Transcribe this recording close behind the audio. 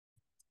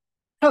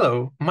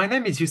Hello, my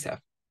name is Youssef,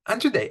 and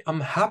today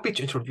I'm happy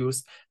to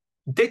introduce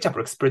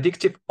Databricks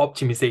Predictive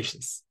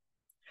Optimizations.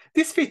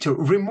 This feature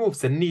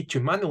removes the need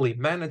to manually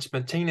manage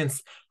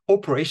maintenance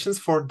operations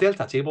for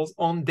Delta tables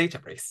on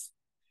Databricks.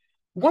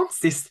 Once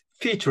this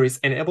feature is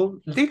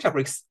enabled,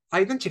 Databricks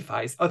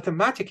identifies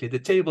automatically the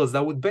tables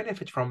that would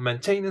benefit from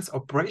maintenance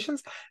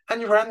operations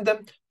and run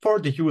them for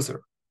the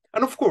user.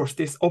 And of course,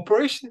 this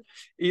operation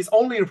is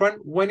only run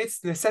when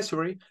it's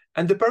necessary,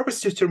 and the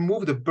purpose is to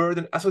remove the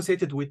burden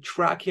associated with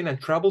tracking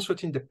and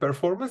troubleshooting the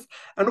performance,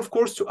 and of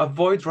course, to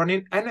avoid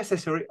running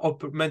unnecessary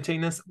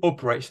maintenance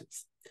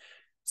operations.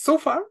 So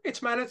far,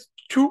 it's managed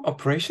two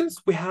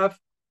operations. We have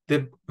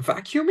the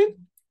vacuuming,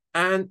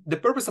 and the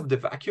purpose of the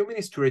vacuuming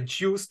is to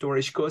reduce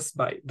storage costs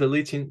by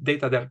deleting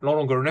data that are no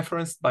longer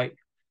referenced by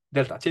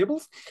Delta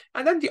tables,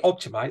 and then the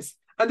optimize.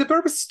 And the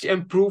purpose is to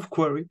improve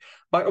query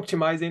by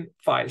optimizing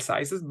file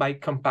sizes, by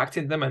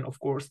compacting them, and of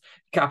course,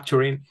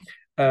 capturing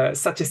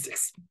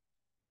statistics.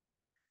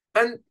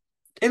 And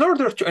in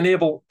order to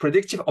enable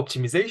predictive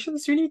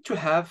optimizations, you need to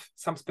have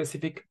some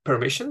specific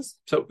permissions.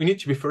 So you need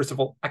to be, first of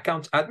all,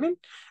 account admin.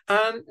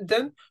 And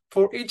then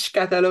for each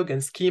catalog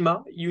and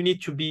schema, you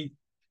need to be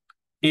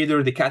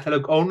either the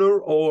catalog owner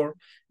or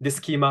the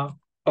schema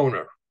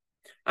owner.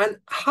 And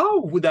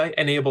how would I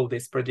enable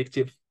this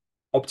predictive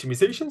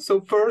optimization?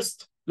 So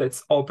first,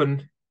 let's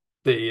open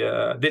the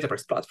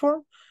Databricks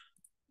platform,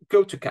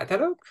 go to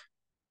catalog,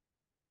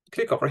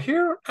 click over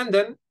here, and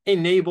then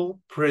enable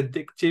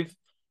predictive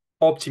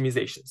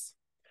optimizations.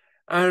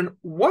 And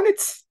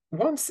once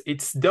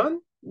it's done,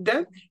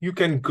 then you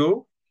can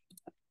go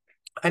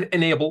and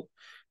enable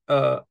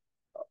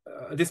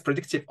these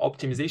predictive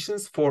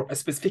optimizations for a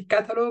specific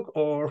catalog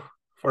or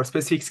for a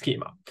specific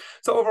schema.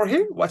 So over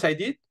here, what I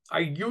did, I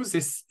use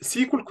this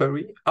SQL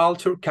query,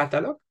 alter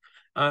catalog,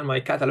 and my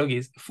catalog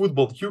is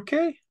Football UK,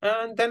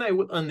 and then I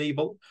will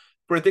enable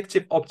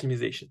predictive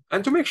optimization.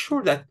 And to make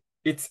sure that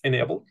it's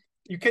enabled,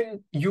 you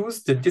can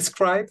use the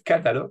describe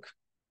catalog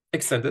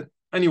extended,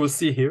 and you will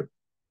see here,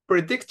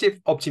 predictive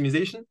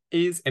optimization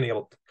is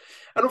enabled.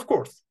 And of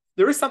course,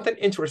 there is something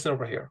interesting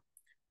over here.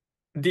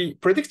 The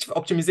predictive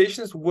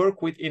optimizations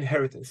work with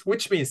inheritance,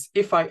 which means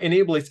if I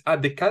enable it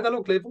at the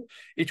catalog level,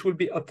 it will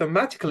be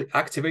automatically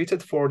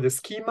activated for the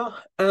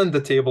schema and the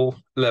table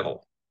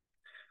level.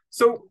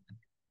 So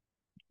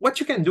what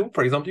you can do,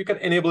 for example, you can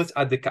enable it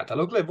at the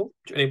catalog level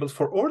to enable it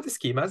for all the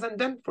schemas. And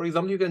then, for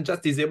example, you can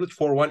just disable it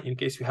for one in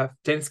case you have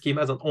 10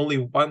 schemas and only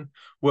one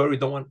where you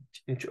don't want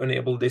to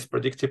enable this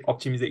predictive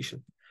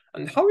optimization.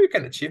 And how you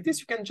can achieve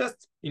this, you can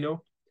just,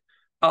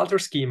 alter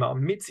schema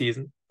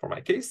mid-season, for my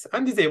case,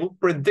 and disable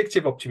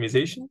predictive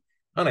optimization.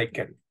 And I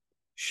can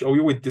show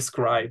you with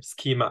describe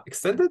schema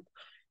extended.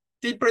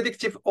 The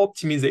predictive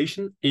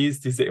optimization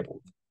is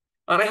disabled.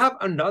 And I have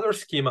another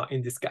schema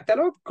in this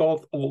catalog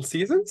called all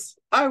seasons.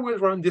 I will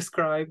run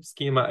describe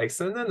schema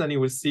extended, and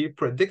you will see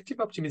predictive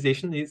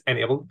optimization is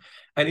enabled.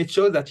 And it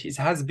shows that it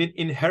has been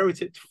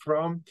inherited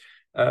from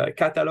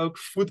catalog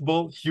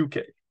Football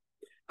UK.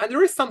 And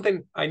there is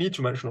something I need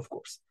to mention, of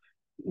course.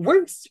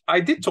 Once I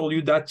did tell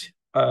you that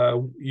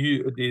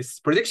these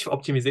predictive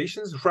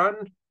optimizations run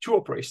two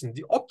operations,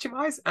 the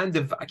optimize and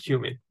the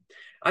vacuuming.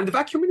 And the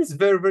vacuuming is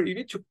very, you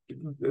need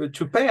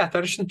to pay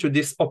attention to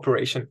this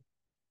operation.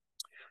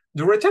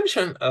 The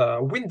retention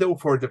window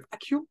for the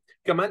vacuum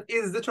command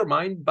is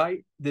determined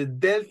by the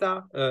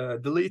delta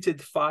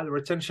deleted file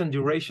retention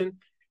duration,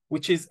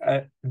 which is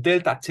a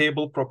delta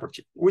table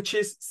property, which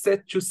is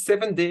set to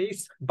 7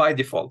 days by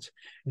default.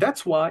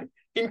 That's why,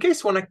 in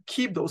case you want to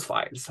keep those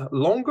files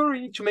longer,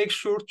 you need to make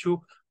sure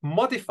to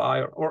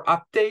modify or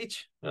update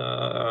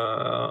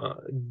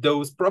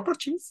those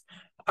properties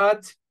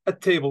at a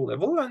table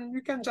level. And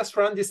you can just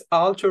run this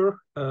alter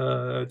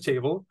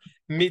table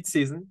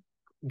mid-season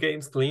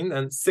games clean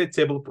and set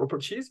table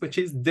properties, which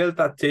is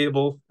delta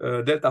table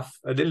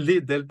the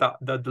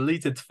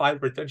deleted file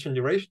retention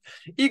duration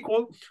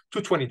equal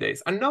to 20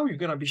 days. And now you're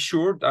going to be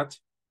sure that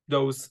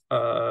those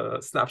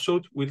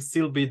snapshots will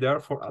still be there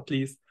for at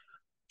least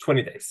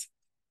 20 days.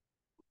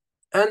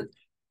 And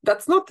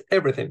that's not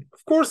everything.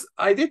 Of course,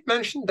 I did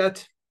mention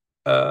that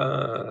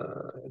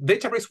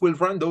Databricks will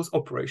run those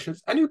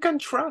operations, and you can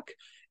track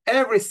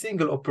every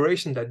single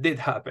operation that did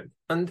happen.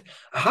 And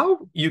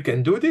how you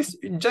can do this,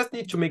 you just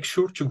need to make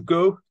sure to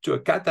go to a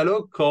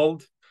catalog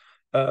called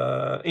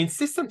in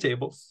system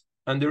tables.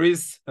 And there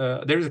is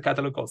a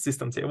catalog called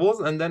system tables,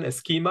 and then a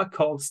schema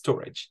called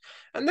storage.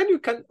 And then you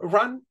can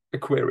run a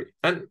query.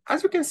 And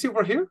as you can see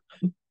over here,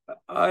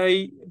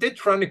 I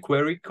did run a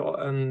query,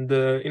 and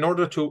in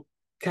order to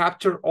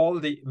capture all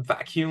the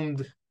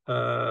vacuumed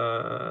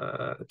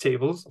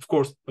tables, of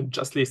course,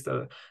 just list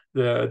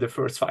the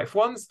first 5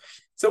 ones.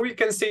 So we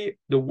can see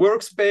the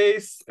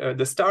workspace,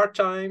 the start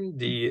time,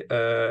 the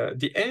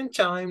end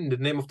time, the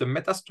name of the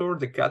metastore,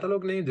 the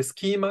catalog name, the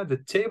schema, the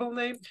table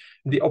name,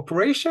 the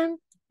operation,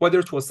 whether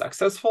it was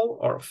successful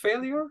or a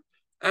failure,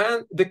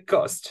 and the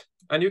cost.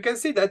 And you can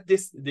see that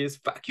this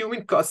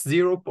vacuuming costs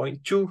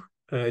 0.2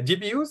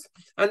 GPUs.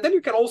 And then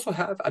you can also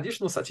have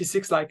additional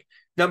statistics like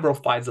number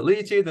of files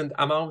deleted and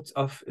amount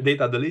of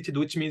data deleted,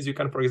 which means you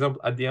can, for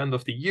example, at the end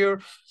of the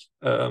year,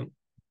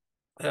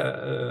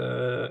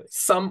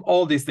 sum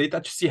all this data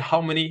to see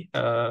how many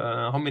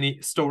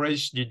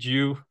storage did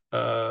you,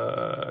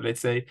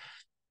 let's say,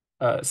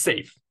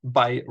 save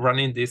by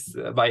running this,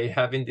 by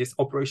having this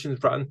operation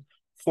run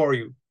for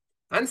you.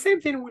 And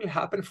same thing will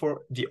happen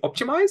for the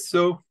optimize.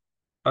 So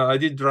I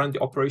did run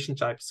the operation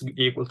types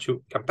equal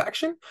to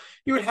compaction.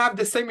 You will have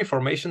the same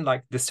information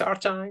like the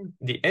start time,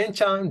 the end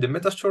time, the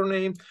metastore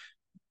name,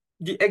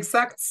 the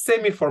exact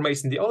same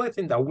information. The only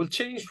thing that will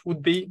change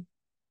would be,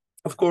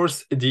 of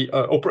course, the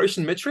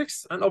operation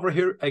metrics. And over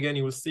here, again,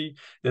 you will see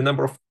the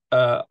number of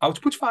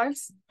output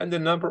files and the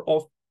number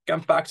of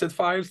compacted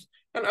files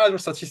and other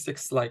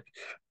statistics like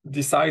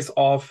the size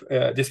of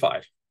this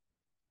file.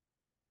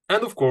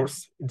 And of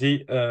course,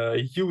 the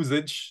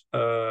usage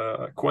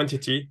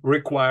quantity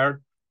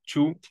required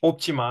to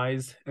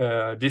optimize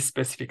this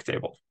specific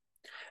table.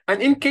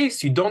 And in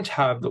case you don't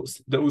have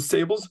those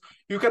tables,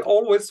 you can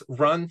always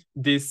run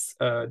this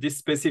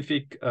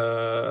specific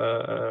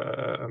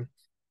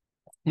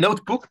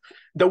notebook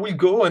that will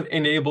go and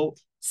enable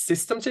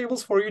system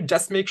tables for you.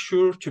 Just make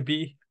sure to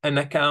be an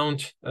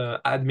account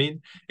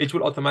admin. It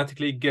will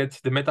automatically get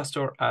the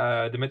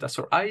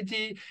metastore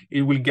ID.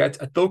 It will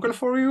get a token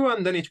for you,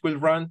 and then it will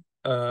run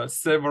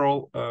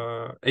several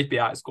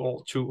APIs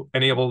call to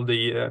enable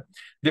the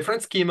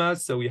different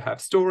schemas. So you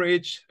have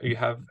storage, you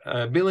have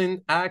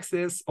billing,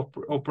 access,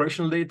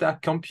 operational data,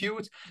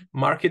 compute,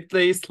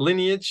 marketplace,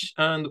 lineage,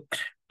 and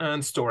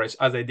storage,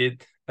 as I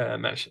did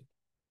mention.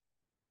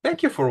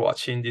 Thank you for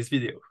watching this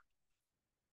video.